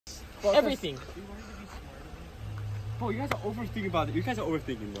Everything. Bro, you guys are overthinking about it. You guys are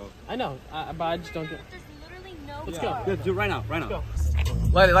overthinking, bro. I know, but I just don't do it. Let's go. Yeah, do it right now, right now. Go.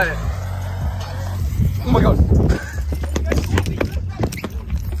 Light it, light it. Oh my god.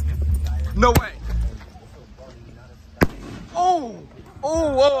 No way. Oh!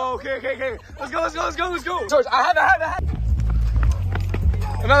 Oh, whoa, okay. Let's go. George, I have it.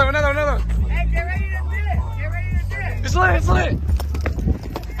 Another. Hey, get ready to dip. It's lit.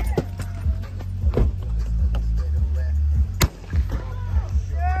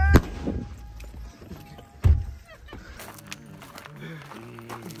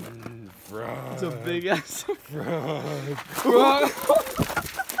 It's a big ass frog.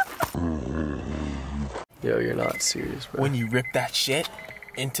 Yo, you're not serious, bro. When you rip that shit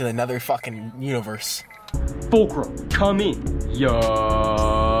into another fucking universe. Fulcrum, come in. Yo,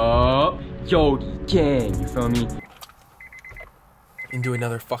 gang, you feel me? Into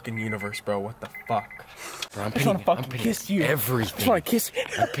another fucking universe, bro. What the fuck? Bro, I'm putting everything.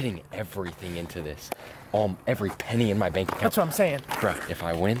 I'm putting everything into this. Every penny in my bank account. That's what I'm saying. Bro, if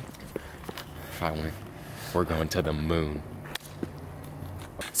I win, we're going to the moon.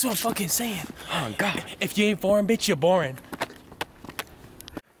 That's what I'm fucking saying. Oh God. If you ain't foreign, bitch, you're boring.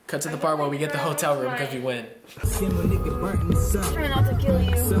 Cut to the part where we get the hotel room because we win. Try not to kill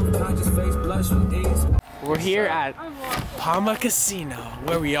you. We're here at Palma Casino,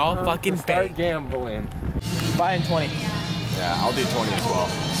 where we all fucking Start bang. gambling. Buy in 20. Yeah, I'll do 20 as well.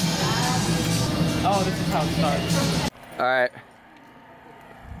 Oh, this is how it starts. All right.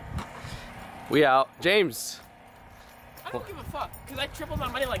 We out. James. I don't give a fuck, because I tripled my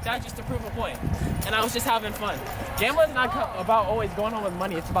money like that just to prove a point. And I was just having fun. Gambling's not about always going home with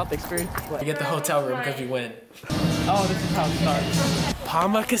money, it's about the experience. We get the hotel room because we win. Oh, this is how it starts.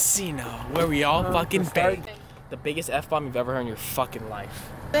 Palma Casino, where we all fucking bang. The biggest F-bomb you've ever heard in your fucking life.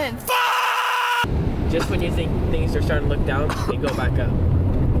 Then. Just when you think things are starting to look down, we go back up.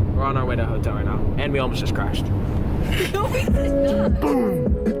 We're on our way to a hotel right now, and we almost just crashed. No, we did not.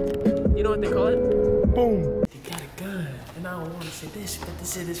 Boom! You know what they call it? Boom. You got a gun, and I don't want to say this, but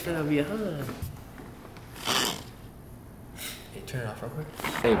this is gonna be a hun. Hey, turn it off real quick.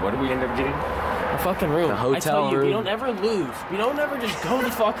 Hey, what did we end up getting? A fucking room. The hotel I tell you, room. we don't ever lose. We don't ever just go the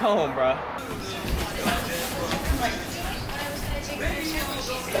fuck home, bro.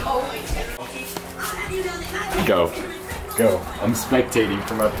 Go. I'm spectating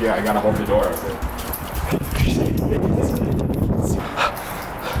from up here. I gotta hold the door open.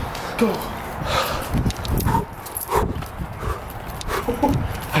 Go.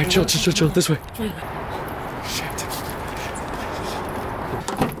 Alright, chill. This way. Shit.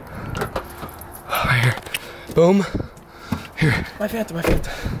 Right here. Boom. Here. My Fanta.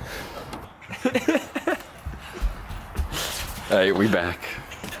 Alright, we back.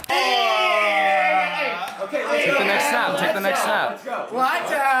 Okay, Take the next snap. Let's go.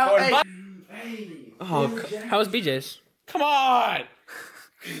 Watch out. Oh, how was BJ's? Come on!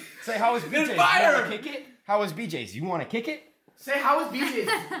 Say, how was BJ's? Fire! You wanna kick it? How was BJ's? You wanna kick it? Say, how was BJ?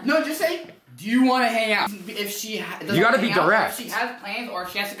 No, just say, do you want to hang out? If she doesn't You gotta be hang out, direct. If she has plans or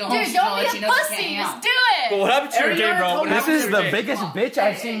if she has to go home, Dude, she's gonna don't let be you a know she pussy. can't hang Just out. do it. Well, what happened to your Every game, other bro? told What me This happened is to the your game? biggest bitch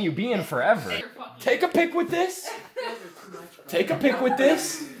I've seen you be in forever. Take a pic with this. Take a pic with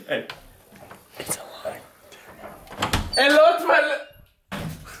this. Hey. It's a lie. Hello to my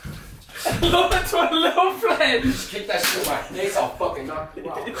little friend! Kick that shit in my face, I'll fucking knock you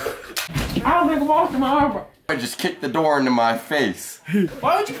out. I don't think I'm off to my arm. I just kicked the door into my face.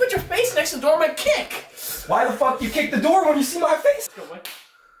 Why would you put your face next to the door and kick? Why the fuck you kick the door when you see my face?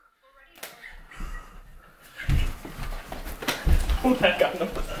 Oh my god, no.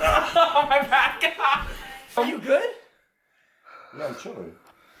 My back. Are you good? Yeah, I'm chilling.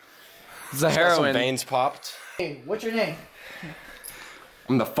 It's a Some heroin. veins popped. Hey, what's your name?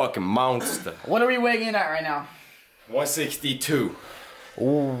 I'm the fucking monster. What are we weighing in at right now? 162.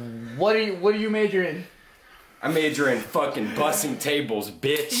 What are you majoring in? I major in fucking bussing tables,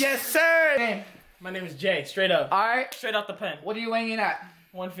 bitch. Yes, sir. Name. My name is Jay, straight up. Alright. Straight out the pen. What are you weighing in at?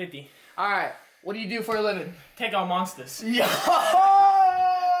 150. Alright. What do you do for a living? Take out monsters. Yo!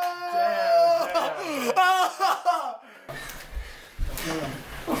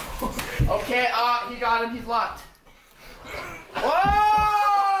 Okay, he got him. He's locked.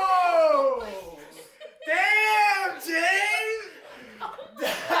 Whoa! Damn, James!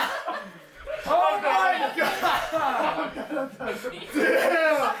 Oh my god!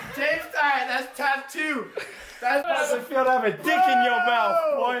 Damn! James, alright, that's tab 2. That's doesn't feel to have a dick in your mouth,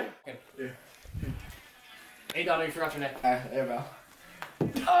 boy. Hey, Donna, you forgot your neck. There, bro.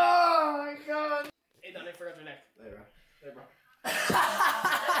 Oh my god! Hey, Donna, you forgot your neck. There, bro. There, bro.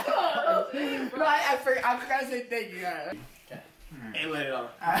 forgot to say thank you. Okay. And let it on.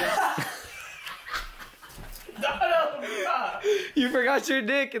 You forgot your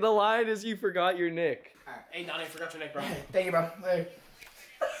nick, and the line is you forgot your nick. Hey, Donnie, I forgot your neck, bro. Thank you, bro. Later.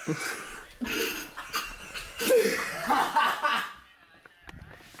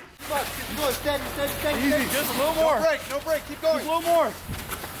 Keep going, steady. Easy, just a little more. No break, keep going. Just a little more.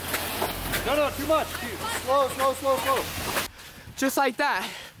 No, too much. Slow. Just like that.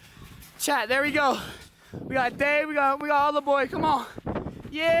 Chat, there we go. We got Dave, we got all the boys. Come on.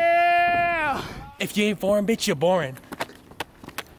 Yeah! If you ain't foreign, bitch, you're boring.